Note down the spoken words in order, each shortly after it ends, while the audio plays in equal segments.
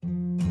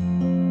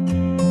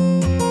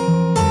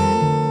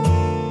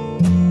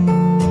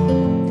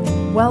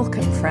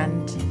Welcome,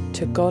 friend,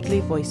 to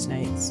Godly Voice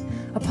Notes,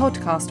 a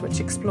podcast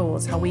which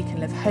explores how we can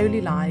live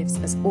holy lives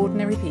as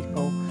ordinary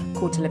people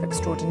called to live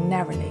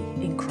extraordinarily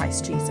in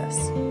Christ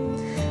Jesus.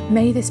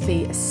 May this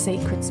be a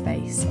sacred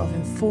space of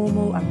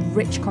informal and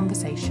rich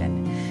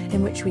conversation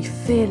in which we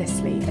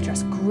fearlessly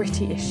address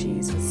gritty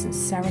issues with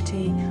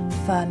sincerity,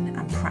 fun,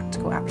 and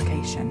practical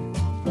application.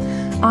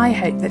 I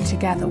hope that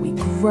together we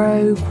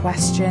grow,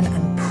 question,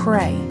 and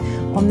pray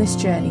on this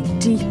journey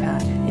deeper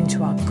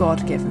into our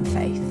God-given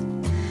faith,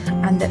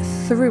 and that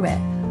through it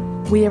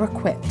we are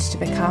equipped to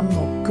become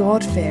more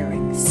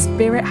God-fearing,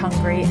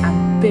 spirit-hungry,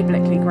 and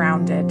biblically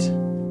grounded.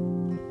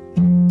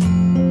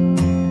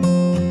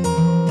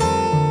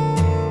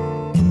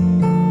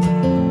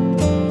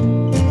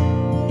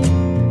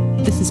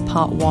 This is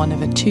part one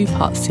of a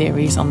two-part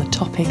series on the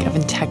topic of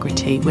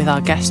integrity with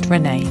our guest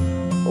Renee.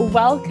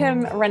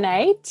 Welcome,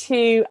 Renee,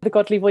 to the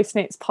Godly Voice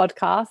Notes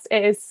podcast.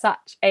 It is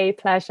such a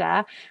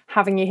pleasure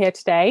having you here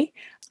today.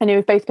 I know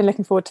we've both been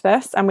looking forward to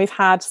this, and we've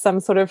had some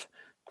sort of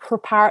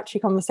preparatory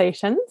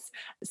conversations.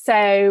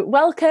 So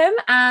welcome,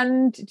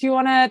 and do you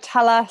want to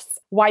tell us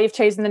why you've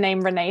chosen the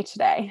name Renee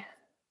today?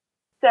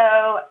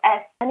 So,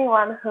 as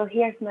anyone who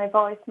hears my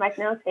voice might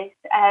notice,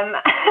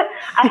 I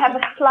have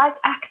a slight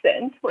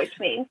accent, which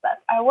means that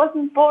I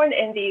wasn't born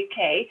in the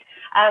UK.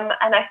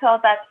 And I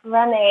thought that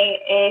Renee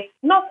is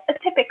not a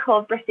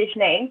typical British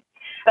name,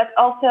 but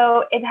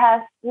also it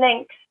has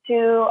links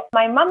to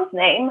my mum's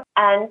name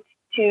and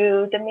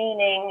to the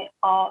meaning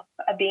of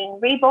being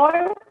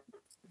reborn.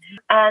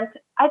 And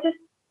I just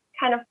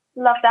kind of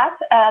love that.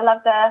 I love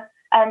the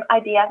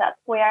idea that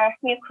we are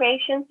new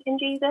creations in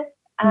Jesus.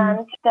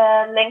 And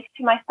the link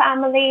to my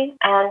family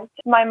and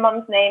my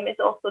mum's name is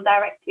also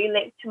directly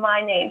linked to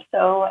my name.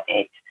 So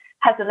it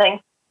has a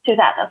link to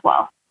that as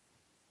well.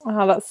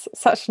 Oh, that's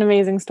such an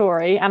amazing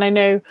story. And I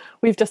know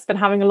we've just been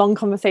having a long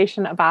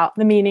conversation about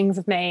the meanings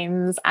of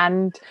names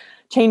and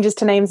changes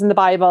to names in the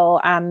Bible.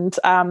 And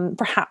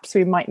perhaps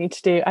we might need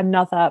to do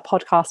another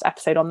podcast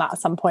episode on that at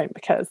some point,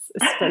 because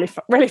it's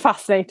really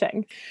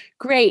fascinating.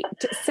 Great.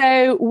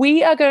 So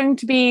we are going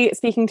to be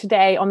speaking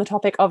today on the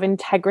topic of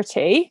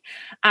integrity.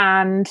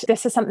 And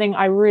this is something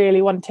I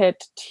really wanted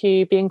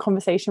to be in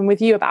conversation with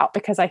you about,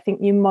 because I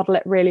think you model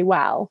it really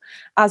well.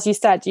 As you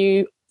said,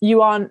 you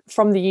aren't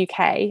from the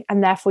UK,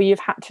 and therefore you've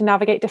had to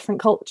navigate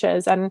different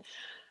cultures, and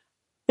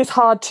it's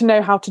hard to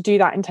know how to do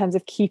that in terms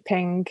of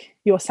keeping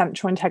your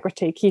central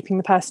integrity, keeping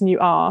the person you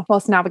are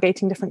whilst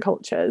navigating different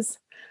cultures.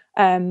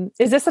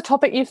 Is this a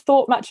topic you've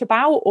thought much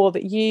about or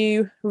that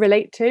you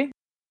relate to?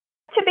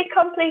 To be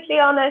completely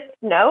honest,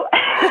 no.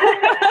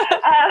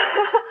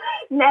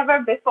 Never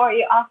before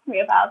you asked me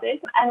about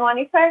it. And when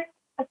you first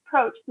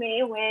approached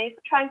me with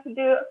trying to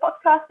do a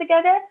podcast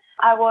together,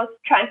 I was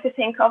trying to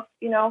think of,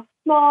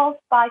 small,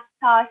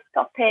 bite-sized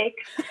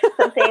topics,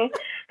 something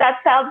that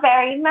felt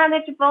very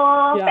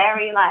manageable,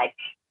 very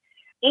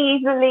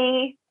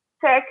easily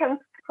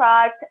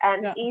circumscribed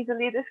and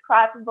easily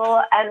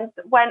describable. And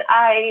when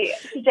I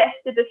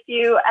suggested a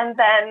few, and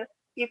then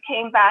you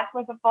came back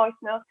with a voice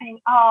note saying,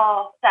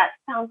 "Oh, that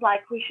sounds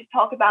like we should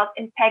talk about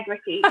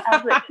integrity," I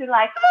was literally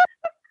like,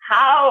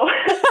 how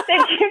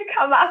did you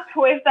come up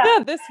with that?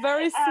 Yeah, this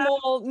very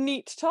small,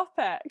 neat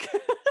topic.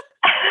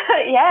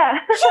 Yeah.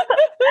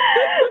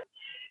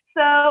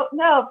 So,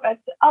 no, but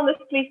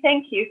honestly,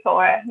 thank you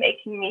for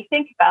making me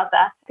think about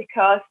that,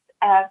 because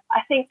I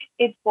think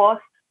it was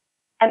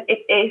and it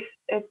is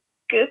a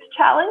good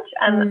challenge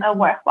and a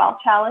worthwhile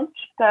challenge.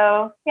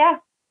 So, yeah,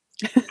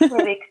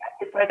 really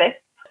excited for this.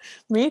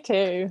 Me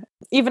too.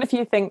 Even if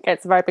you think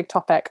it's a very big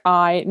topic,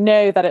 I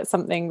know that it's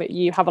something that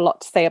you have a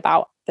lot to say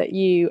about, that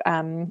you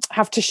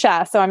have to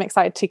share. So I'm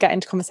excited to get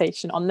into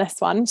conversation on this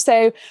one.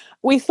 So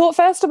we thought,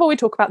 first of all, we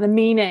talk about the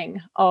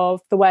meaning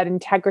of the word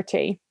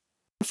integrity.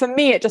 For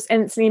me, it just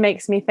instantly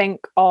makes me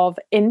think of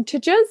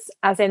integers,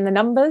 as in the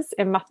numbers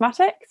in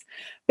mathematics,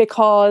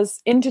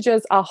 because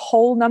integers are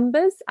whole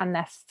numbers and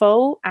they're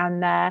full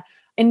and they're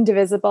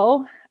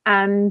indivisible.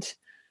 And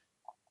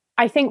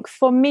I think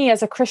for me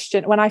as a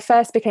Christian, when I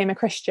first became a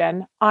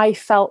Christian, I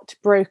felt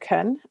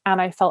broken and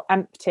I felt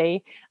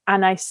empty,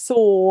 and I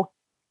saw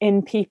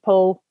in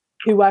people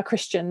who were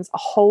Christians a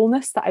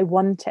wholeness that I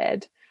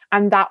wanted.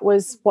 And that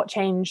was what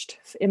changed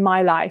in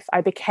my life. I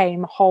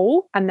became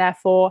whole, and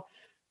therefore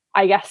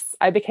I guess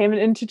I became an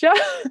integer.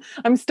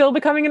 I'm still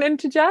becoming an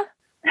integer.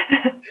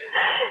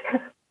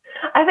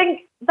 I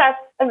think that's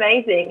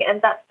amazing,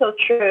 and that's so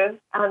true.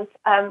 And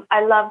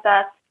I love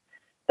that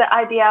the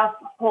idea of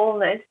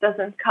wholeness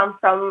doesn't come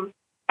from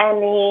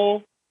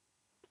any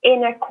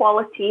inner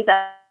quality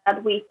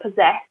that we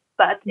possess,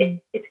 but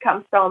it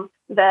comes from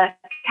the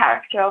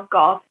character of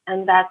God,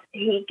 and that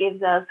He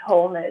gives us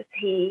wholeness.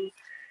 He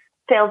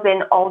fills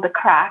in all the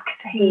cracks.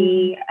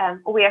 We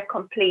are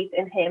complete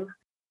in Him.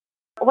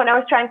 When I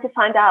was trying to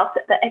find out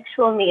the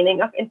actual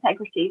meaning of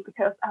integrity,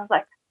 because I was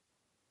like,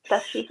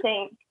 is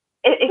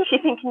she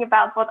thinking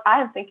about what I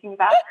am thinking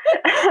about?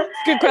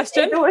 Good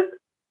question. It was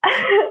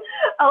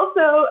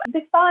also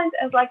defined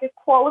as like a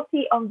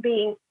quality of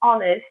being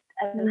honest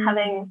and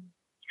having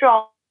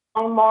strong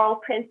moral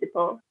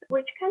principles,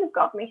 which kind of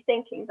got me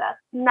thinking that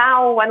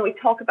now when we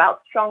talk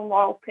about strong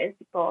moral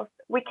principles,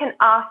 we can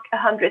ask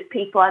 100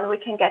 people and we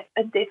can get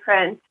a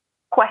different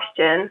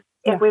question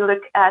if we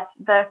look at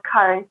the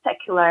current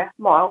secular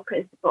moral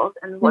principles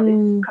and what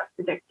is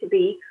considered to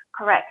be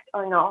correct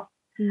or not.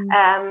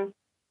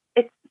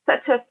 It's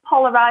such a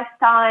polarized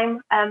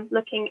time,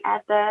 looking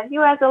at the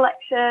US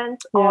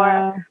elections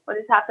or what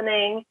is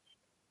happening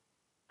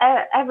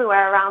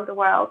everywhere around the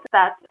world,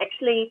 that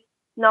actually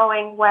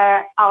knowing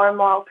where our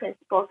moral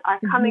principles are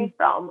coming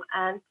from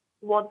and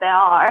what they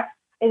are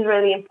is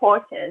really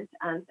important.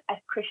 And as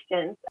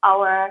Christians,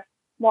 our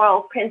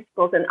moral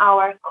principles and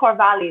our core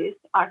values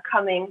are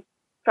coming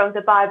from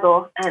the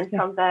Bible and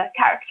from the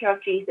character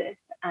of Jesus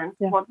and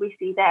what we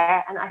see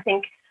there. And I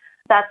think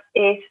that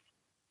is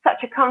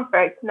such a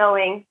comfort,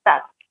 knowing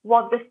that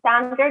what the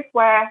standards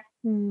were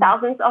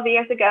thousands of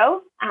years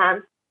ago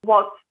and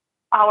what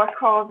our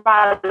core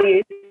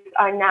values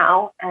are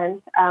now,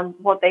 and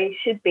what they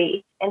should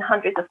be in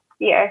hundreds of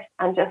years,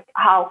 and just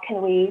how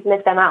can we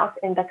live them out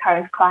in the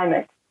current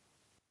climate.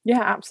 Yeah,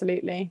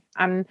 absolutely.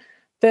 And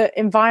the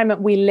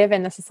environment we live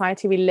in, the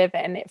society we live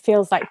in, it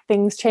feels like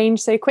things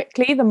change so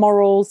quickly. The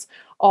morals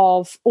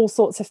of all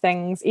sorts of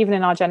things, even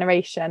in our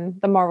generation,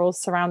 the morals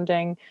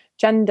surrounding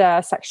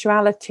gender,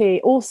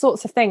 sexuality, all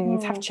sorts of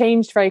things have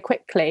changed very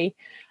quickly.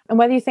 And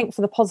whether you think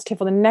for the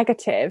positive or the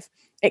negative,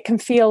 it can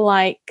feel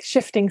like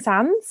shifting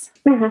sands.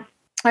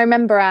 I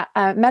remember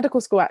at medical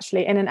school,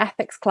 actually, in an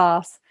ethics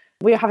class,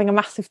 we were having a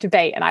massive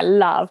debate, and I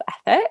love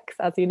ethics,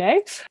 as you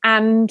know.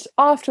 And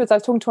afterwards, I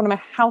was talking to one of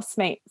my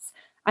housemates,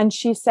 and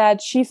she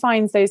said she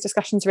finds those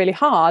discussions really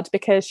hard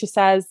because she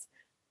says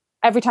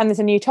every time there's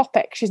a new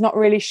topic, she's not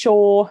really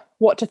sure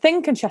what to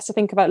think, and she has to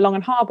think about it long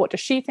and hard. What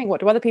does she think? What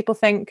do other people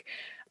think?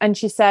 And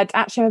she said,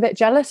 actually, I'm a bit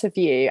jealous of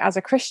you as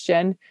a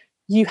Christian.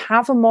 You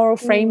have a moral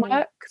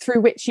framework through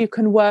which you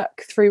can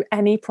work through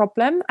any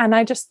problem. And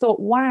I just thought,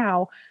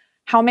 wow,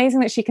 how amazing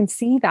that she can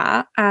see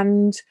that.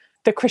 And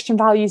the Christian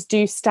values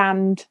do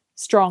stand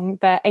strong.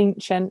 They're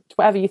ancient,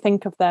 whatever you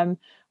think of them,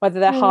 whether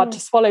they're hard to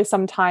swallow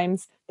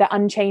sometimes, they're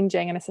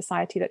unchanging in a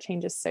society that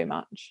changes so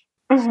much.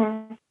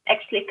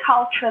 Actually,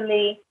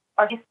 culturally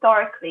or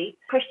historically,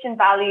 Christian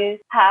values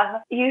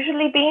have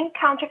usually been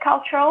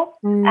countercultural.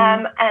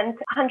 And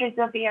hundreds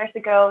of years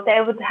ago,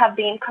 they would have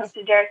been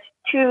considered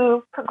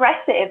too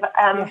progressive,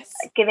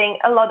 giving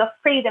a lot of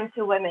freedom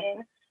to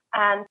women.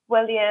 And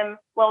William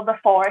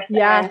Wilberforce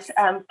and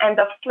end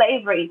of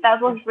slavery,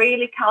 that was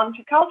really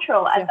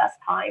countercultural at that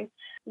time.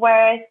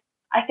 Whereas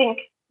I think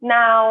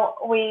now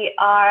we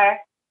are,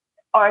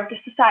 or the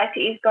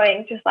society is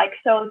going just like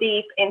so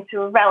deep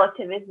into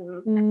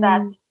relativism,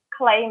 that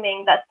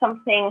claiming that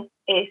something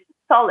is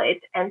solid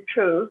and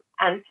true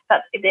and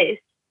that it is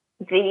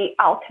the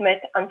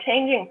ultimate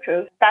unchanging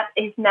truth. That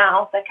is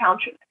now the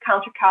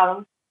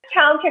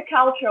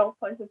countercultural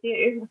point of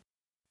view.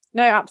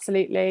 No,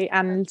 absolutely.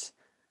 And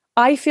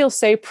I feel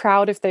so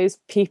proud of those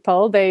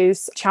people,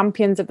 those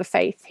champions of the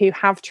faith who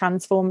have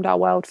transformed our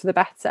world for the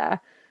better.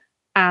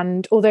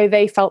 And although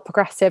they felt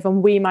progressive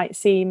and we might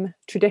seem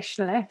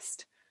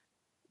traditionalist,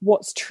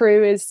 what's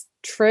true is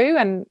true.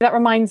 And that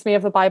reminds me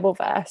of the Bible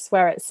verse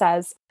where it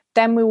says,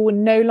 then we will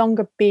no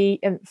longer be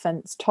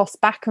infants, tossed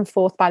back and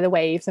forth by the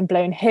waves and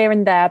blown here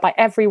and there by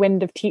every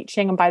wind of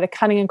teaching and by the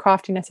cunning and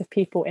craftiness of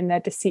people in their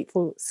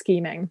deceitful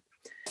scheming.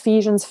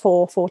 Ephesians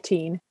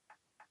 4:14.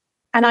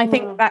 And I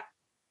think that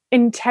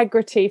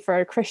integrity for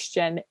a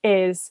Christian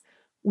is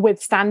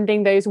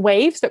withstanding those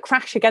waves that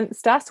crash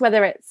against us,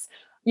 whether it's,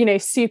 you know,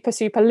 super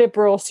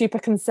liberal, super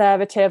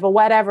conservative, or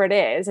whatever it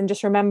is, and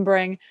just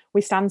remembering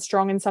we stand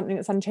strong in something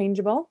that's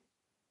unchangeable.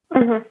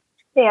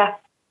 Yeah.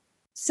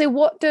 So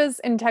what does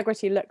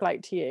integrity look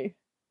like to you?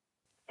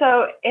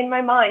 So in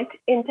my mind,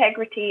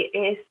 integrity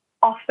is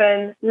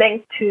often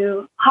linked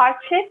to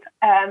hardship,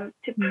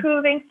 to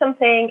proving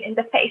something in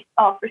the face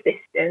of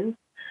resistance,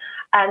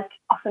 and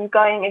often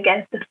going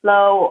against the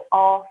flow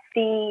of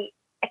the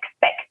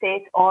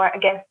expected or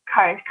against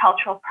current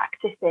cultural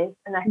practices.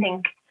 And I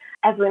think,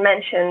 as we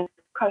mentioned,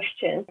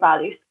 Christian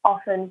values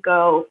often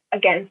go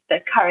against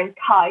the current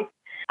tide.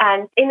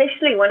 And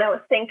initially, when I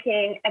was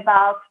thinking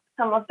about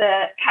some of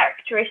the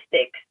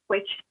characteristics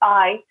which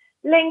I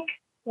link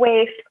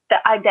with the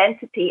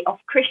identity of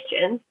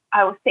Christians,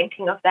 I was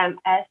thinking of them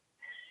as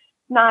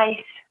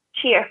nice,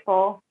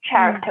 cheerful,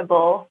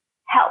 charitable,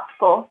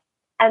 helpful.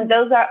 And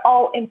those are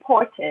all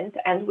important,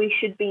 and we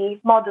should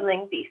be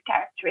modeling these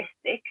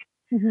characteristics.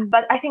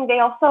 But I think they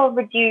also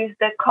reduce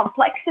the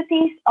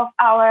complexities of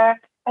our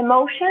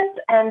emotions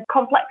and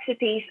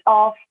complexities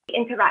of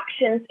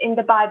interactions in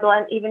the Bible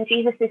and even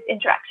Jesus's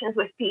interactions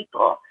with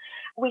people.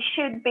 We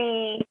should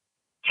be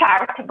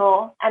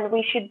charitable and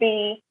we should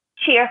be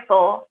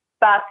cheerful,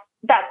 but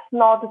that's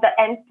not the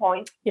end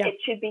point. It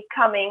should be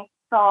coming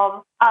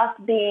from us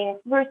being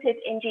rooted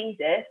in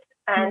Jesus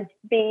and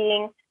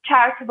being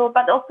charitable,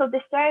 but also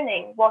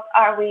discerning what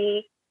are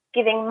we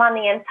giving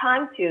money and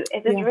time to.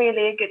 Is it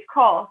really a good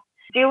cause?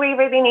 Do we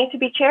really need to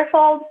be cheerful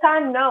all the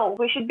time? No,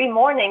 we should be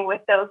mourning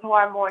with those who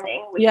are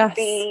mourning. We should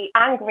be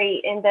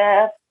angry in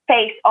the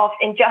face of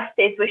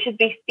injustice, we should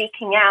be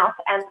speaking out.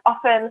 And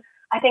often,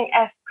 I think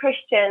as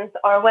Christians,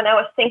 or when I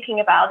was thinking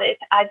about it,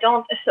 I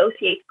don't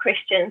associate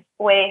Christians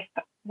with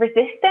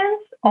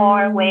resistance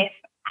or with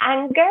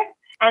anger.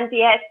 And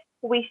yet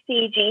we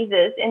see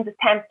Jesus in the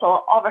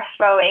temple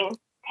overthrowing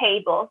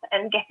tables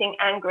and getting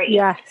angry.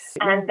 Yes.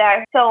 And there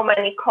are so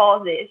many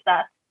causes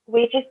that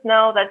we just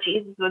know that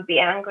Jesus would be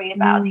angry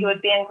about. He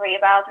would be angry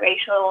about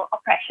racial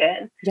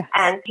oppression,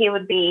 and he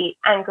would be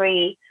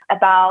angry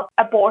about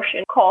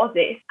abortion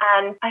causes.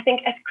 And I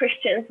think as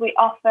Christians, we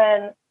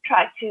often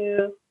try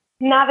to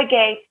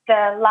navigate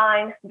the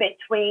line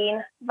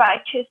between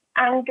righteous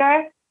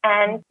anger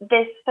and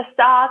this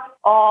facade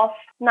of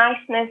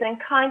niceness and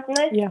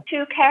kindness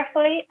too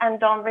carefully, and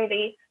don't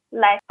really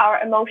let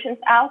our emotions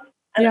out.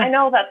 And I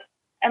know that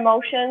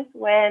emotions,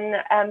 when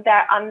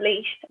they're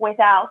unleashed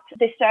without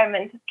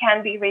discernment,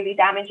 can be really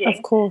damaging.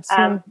 Of course.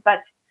 But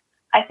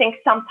I think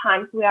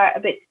sometimes we are a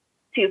bit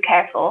too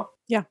careful.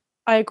 Yeah,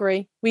 I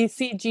agree. We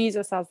see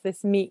Jesus as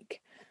this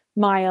meek,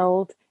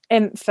 mild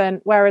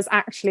infant, whereas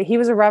actually he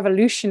was a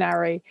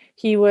revolutionary.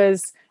 He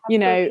was,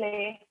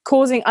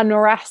 causing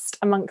unrest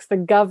amongst the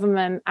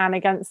government and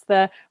against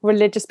the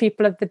religious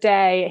people of the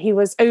day. He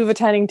was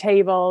overturning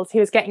tables. He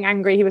was getting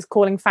angry. He was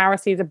calling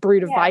Pharisees a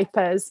brood of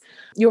vipers.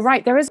 You're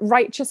right. There is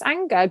righteous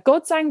anger.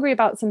 God's angry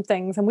about some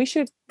things, and we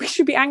should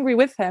be angry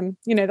with him.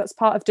 That's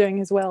part of doing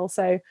his will.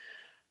 So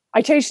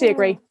I totally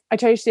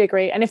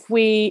agree. And if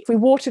we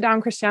water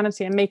down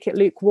Christianity and make it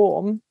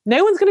lukewarm,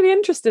 no one's going to be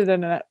interested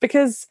in it,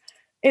 because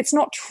it's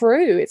not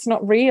true. It's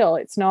not real.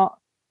 It's not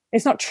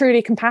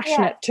truly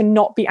compassionate to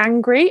not be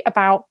angry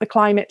about the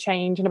climate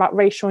change and about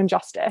racial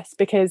injustice,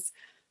 because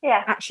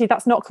actually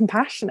that's not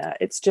compassionate.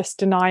 It's just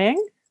denying.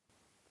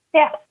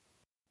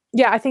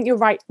 I think you're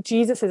right.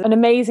 Jesus is an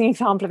amazing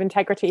example of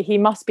integrity. He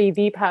must be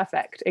the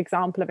perfect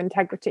example of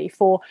integrity,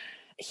 for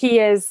he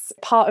is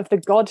part of the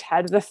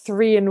Godhead, the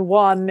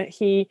 3-in-1.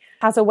 He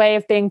has a way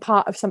of being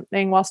part of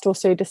something whilst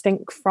also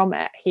distinct from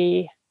it.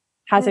 He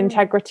has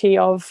integrity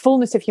of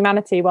fullness of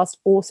humanity whilst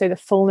also the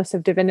fullness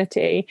of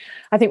divinity.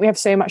 I think we have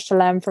so much to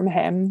learn from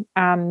him.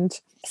 And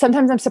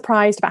sometimes I'm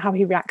surprised about how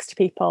he reacts to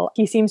people.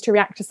 He seems to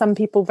react to some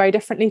people very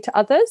differently to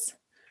others.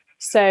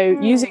 So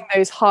using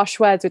those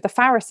harsh words with the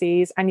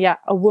Pharisees, and yet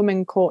a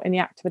woman caught in the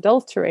act of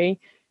adultery,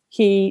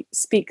 he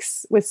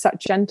speaks with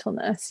such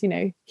gentleness.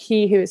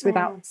 He who is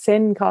without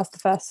sin cast the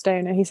first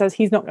stone. And he says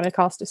he's not going to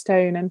cast a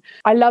stone. And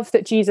I love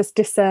that Jesus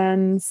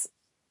discerns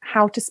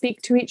how to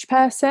speak to each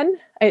person.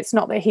 It's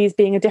not that he's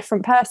being a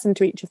different person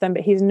to each of them,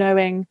 but he's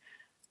knowing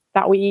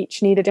that we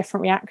each need a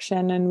different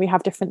reaction and we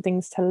have different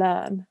things to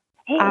learn.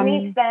 He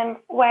meets them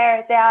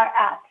where they are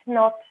at,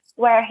 not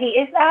where he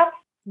is at.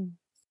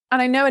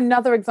 And I know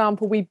another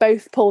example we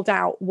both pulled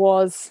out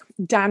was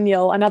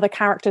Daniel and other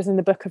characters in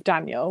the book of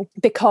Daniel,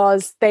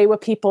 because they were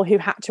people who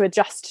had to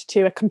adjust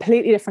to a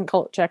completely different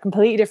culture,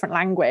 completely different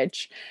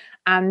language,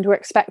 and were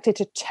expected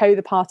to toe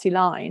the party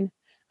line.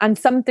 And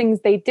some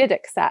things they did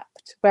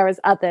accept, whereas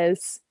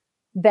others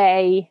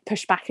they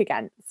pushed back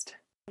against.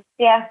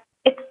 Yeah,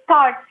 it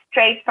starts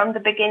straight from the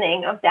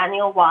beginning of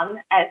Daniel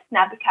 1 as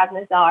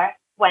Nebuchadnezzar,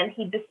 when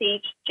he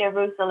besieged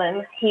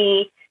Jerusalem,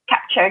 he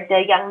captured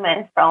the young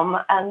men from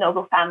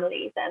noble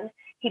families and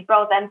he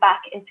brought them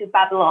back into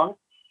Babylon.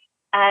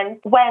 And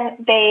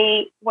when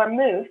they were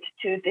moved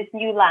to this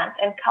new land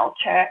and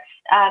culture,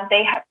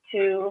 they had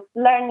to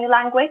learn new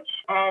language,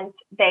 and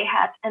they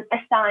had an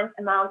assigned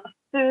amount of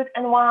food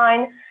and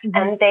wine,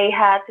 and they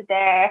had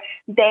their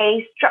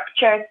day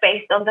structured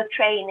based on the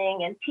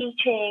training and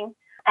teaching.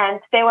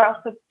 And they were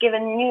also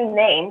given new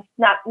names.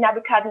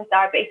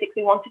 Nebuchadnezzar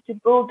basically wanted to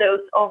bulldoze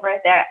over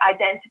their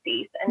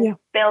identities and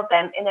build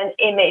them in an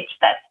image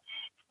that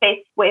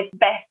fits with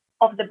best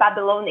of the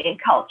Babylonian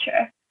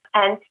culture.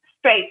 And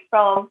straight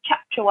from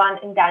chapter 1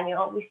 in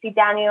Daniel, we see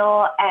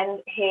Daniel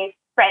and his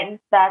friends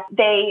that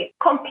they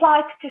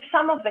complied to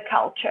some of the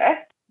culture,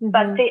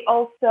 but they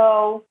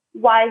also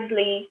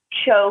wisely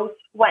chose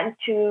when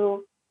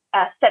to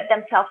set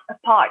themselves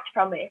apart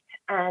from it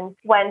and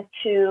when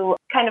to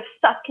kind of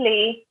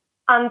subtly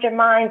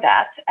undermine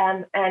that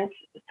and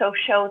so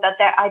show that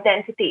their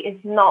identity is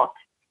not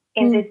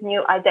in this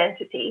new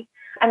identity.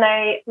 And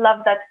I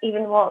love that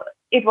even though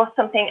it was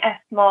something as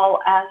small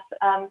as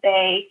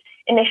they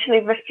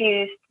initially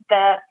refused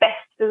the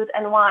best food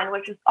and wine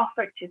which was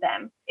offered to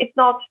them. It's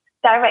not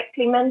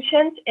directly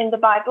mentioned in the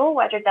Bible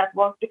whether that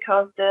was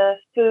because the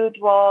food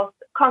was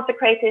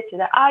consecrated to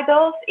the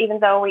idols, even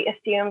though we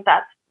assume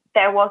that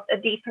there was a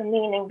deeper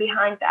meaning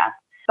behind that.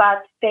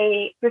 But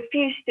they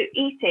refused to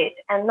eat it,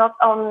 and not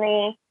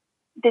only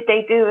did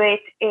they do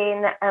it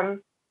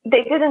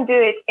they didn't do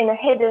it in a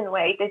hidden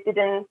way. They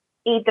didn't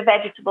eat the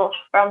vegetables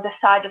from the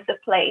side of the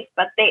plate,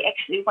 but they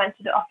actually went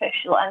to the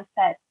official and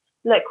said,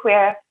 look,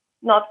 we're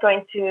not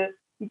going to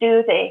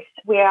do this.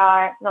 We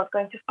are not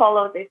going to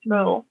follow this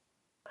rule.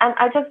 And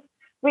I just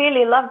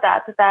really love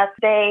that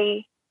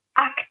they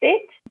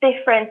acted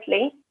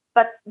differently,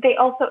 but they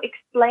also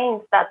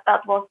explained that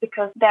was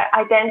because their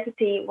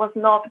identity was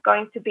not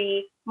going to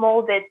be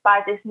molded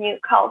by this new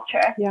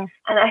culture. Yeah.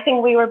 And I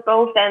think we were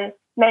both then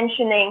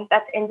mentioning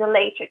that in the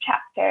later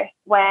chapter,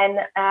 when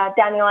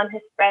Daniel and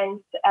his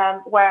friends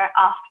were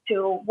asked to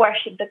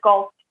worship the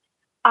gold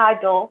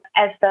idol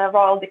as the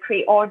royal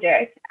decree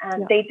ordered,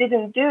 and they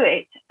didn't do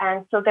it, and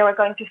so they were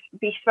going to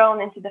be thrown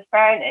into the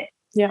furnace.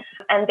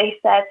 And they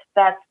said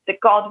that the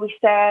God we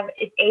serve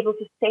is able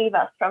to save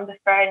us from the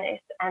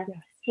furnace, and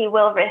he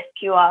will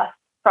rescue us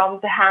from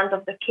the hand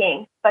of the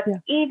king. But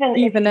even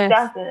if he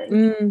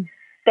doesn't,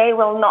 they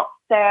will not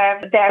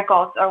serve their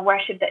gods or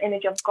worship the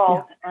image of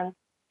gold. And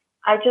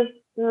I just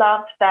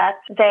loved that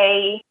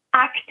they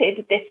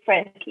acted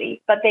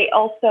differently, but they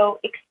also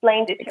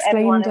explained it to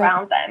everyone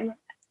around them.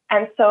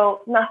 And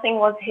so nothing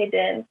was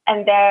hidden, and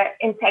their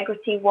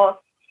integrity was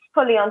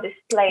fully on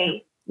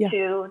display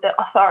to the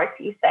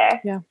authorities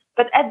there.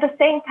 But at the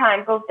same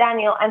time, both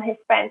Daniel and his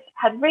friends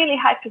had really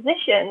high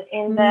position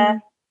in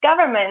the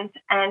government,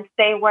 and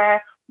they were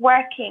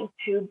working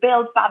to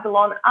build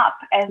Babylon up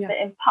as the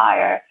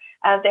empire.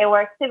 They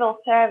were civil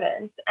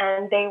servants,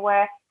 and they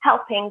were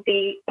helping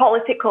the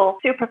political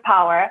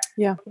superpower,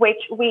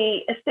 which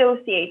we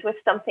associate with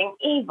something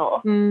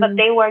evil. But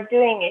they were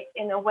doing it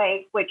in a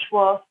way which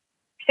was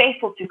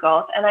faithful to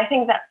God. And I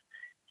think that's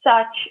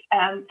such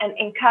an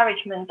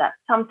encouragement that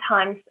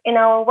sometimes in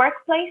our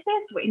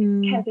workplaces, we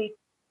can be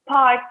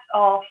part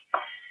of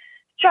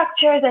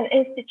structures and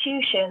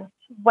institutions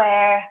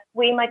where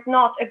we might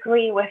not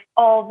agree with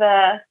all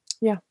the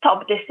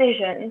top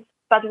decisions,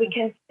 but we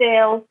can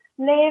still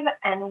live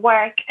and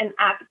work and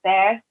act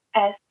there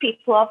as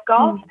people of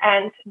God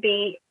and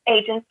be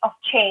agents of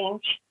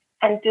change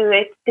and do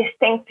it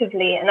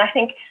distinctively. And I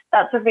think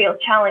that's a real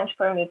challenge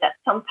for me, that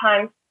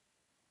sometimes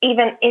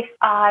even if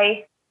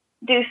I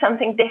do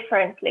something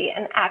differently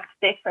and act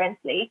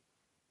differently,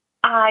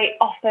 I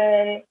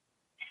often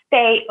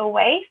stay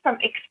away from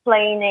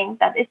explaining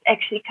that it's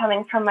actually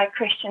coming from my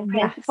Christian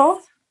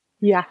principles.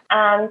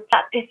 And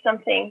that is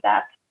something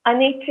that I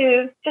need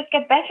to just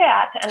get better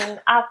at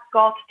and ask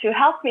God to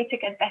help me to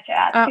get better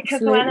at.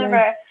 Because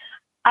whenever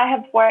I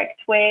have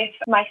worked with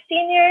my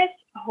seniors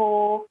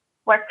who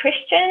were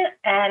Christian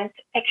and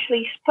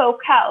actually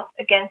spoke out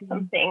against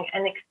something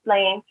and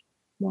explained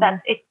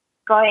that it's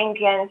going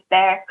against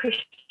their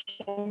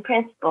Christian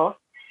principles,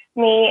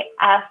 me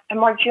as a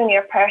more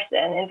junior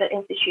person in the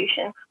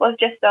institution was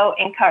just so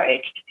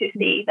encouraged to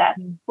see that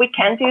we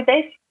can do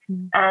this,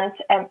 and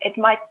it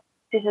might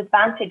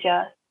disadvantage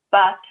us,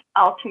 but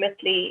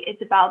ultimately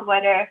it's about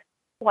whether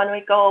when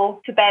we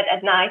go to bed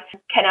at night,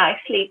 can I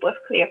sleep with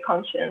clear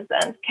conscience,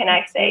 and can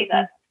I say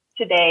that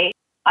today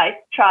I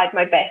tried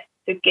my best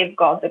to give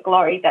God the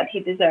glory that he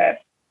deserves.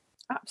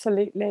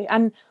 Absolutely.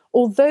 And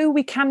although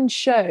we can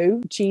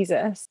show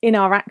Jesus in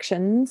our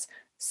actions,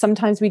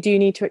 sometimes we do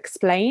need to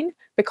explain,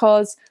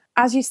 because,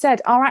 as you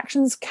said, our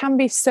actions can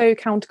be so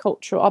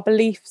countercultural. Our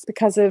beliefs,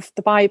 because of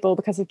the Bible,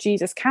 because of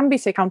Jesus, can be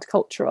so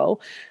countercultural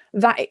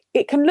that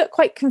it can look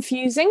quite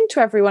confusing to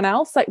everyone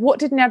else. Like, what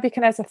did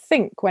Nebuchadnezzar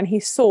think when he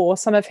saw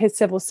some of his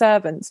civil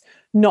servants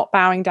not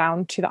bowing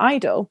down to the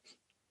idol?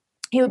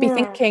 He would be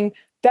thinking,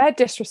 they're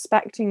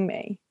disrespecting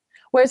me.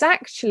 Whereas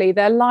actually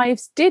their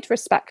lives did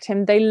respect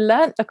him. They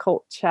learnt the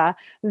culture,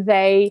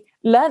 they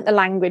learnt the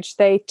language,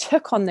 they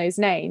took on those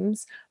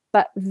names,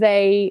 but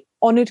they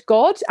honoured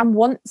God. And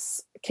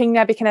once King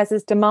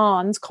Nebuchadnezzar's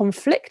demands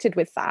conflicted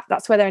with that,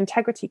 that's where their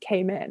integrity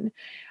came in.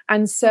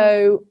 And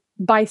so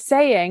by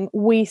saying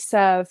we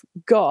serve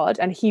God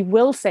and he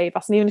will save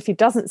us, and even if he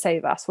doesn't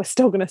save us, we're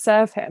still going to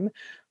serve him.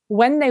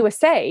 When they were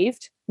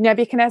saved,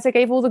 Nebuchadnezzar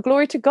gave all the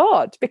glory to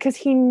God because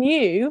he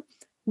knew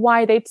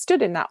why they'd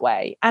stood in that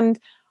way. And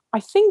I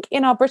think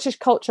in our British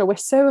culture, we're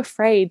so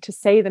afraid to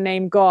say the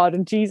name God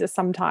and Jesus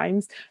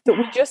sometimes that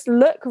we just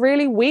look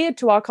really weird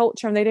to our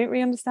culture, and they don't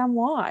really understand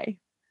why.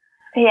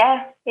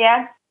 Yeah.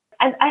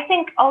 And I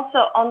think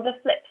also on the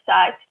flip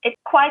side, it's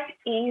quite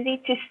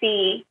easy to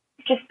see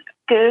just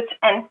good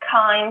and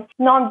kind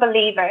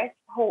non-believers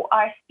who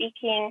are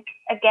speaking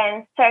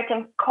against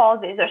certain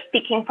causes or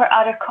speaking for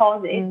other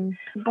causes.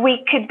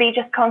 We could be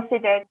just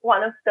considered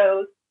one of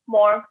those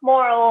more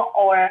moral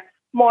or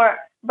more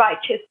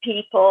righteous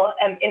people,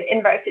 in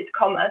inverted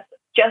commas,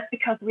 just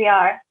because we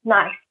are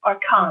nice or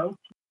kind.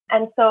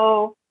 And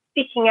so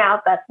speaking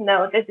out that,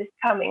 no, this is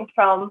coming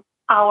from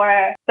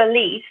our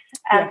beliefs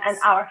and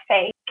our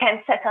faith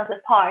can set us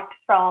apart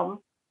from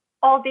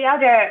all the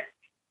other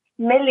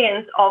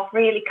millions of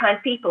really kind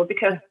people,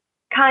 because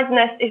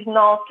kindness is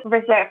not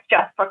reserved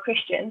just for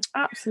Christians.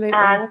 Absolutely.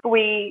 And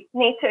we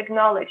need to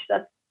acknowledge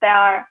that there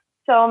are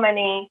so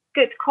many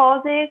good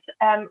causes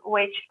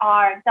which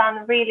are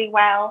done really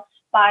well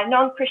by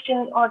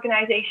non-Christian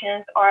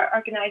organizations or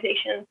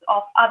organizations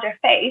of other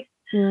faiths.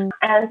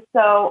 And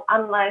so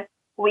unless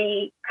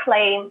we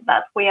claim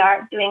that we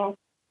are doing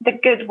the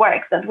good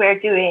work that we're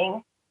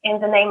doing in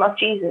the name of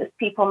Jesus,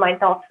 people might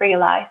not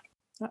realize.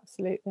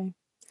 Absolutely.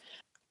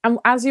 And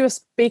as you were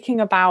speaking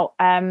about,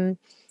 the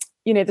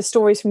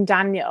stories from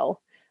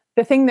Daniel,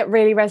 the thing that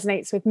really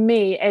resonates with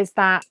me is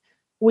that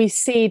we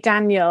see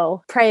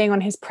Daniel praying on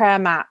his prayer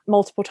mat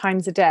multiple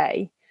times a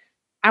day.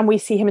 and we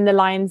see him in the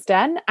lion's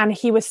den, and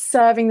he was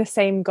serving the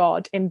same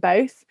God in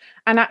both.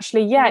 And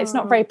actually, it's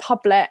not very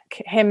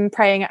public, him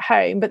praying at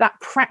home, but that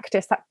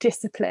practice, that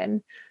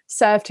discipline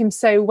served him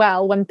so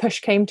well when push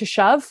came to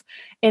shove,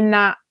 in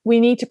that we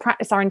need to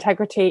practice our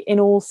integrity in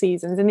all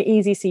seasons, in the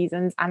easy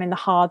seasons and in the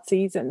hard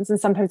seasons. And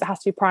sometimes it has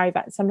to be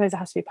private, sometimes it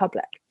has to be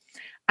public.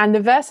 And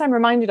the verse I'm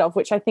reminded of,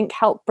 which I think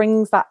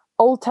brings that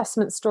Old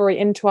Testament story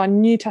into our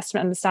New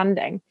Testament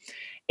understanding,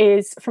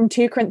 is from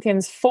 2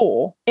 Corinthians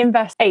 4. In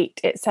verse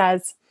 8, it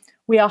says,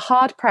 "We are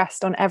hard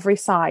pressed on every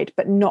side,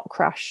 but not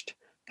crushed,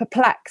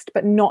 perplexed,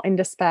 but not in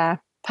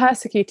despair,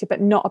 persecuted, but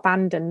not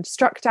abandoned,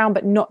 struck down,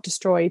 but not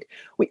destroyed.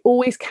 We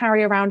always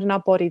carry around in our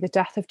body the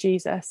death of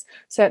Jesus,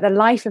 so that the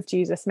life of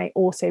Jesus may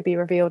also be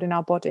revealed in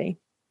our body."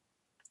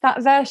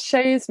 That verse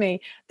shows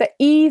me that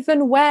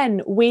even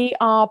when we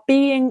are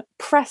being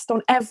pressed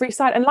on every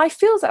side, and life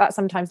feels like that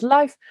sometimes,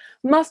 life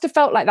must have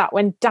felt like that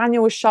when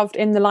Daniel was shoved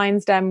in the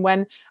lion's den,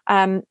 when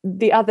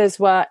the others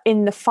were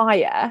in the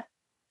fire.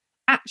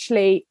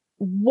 Actually,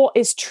 what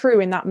is true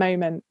in that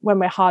moment when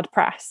we're hard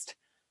pressed?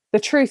 The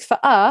truth for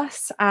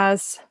us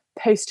as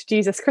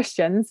post-Jesus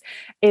Christians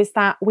is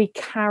that we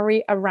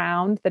carry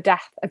around the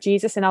death of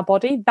Jesus in our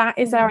body. That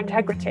is our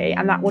integrity,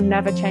 and that will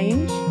never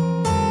change.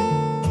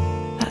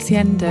 That's the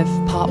end of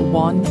part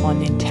 1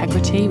 on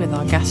integrity with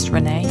our guest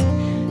Renee.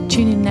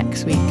 Tune in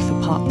next week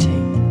for part 2.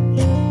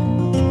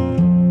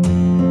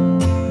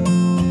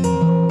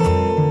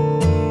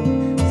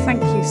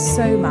 Thank you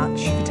so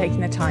much for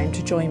taking the time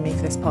to join me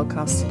for this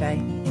podcast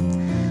today.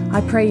 I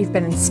pray you've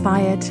been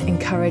inspired,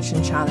 encouraged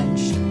and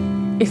challenged.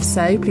 If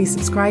so, please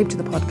subscribe to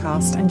the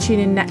podcast and tune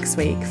in next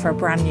week for a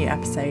brand new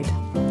episode.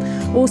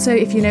 Also,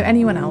 if you know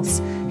anyone else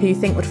who you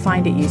think would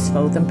find it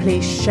useful, then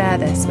please share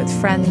this with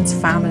friends,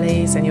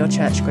 families and your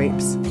church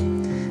groups.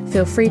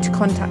 Feel free to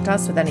contact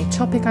us with any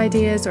topic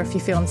ideas or if you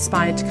feel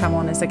inspired to come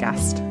on as a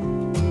guest.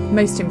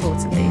 Most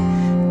importantly,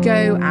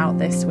 go out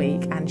this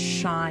week and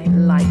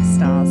shine like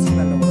stars for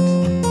the Lord.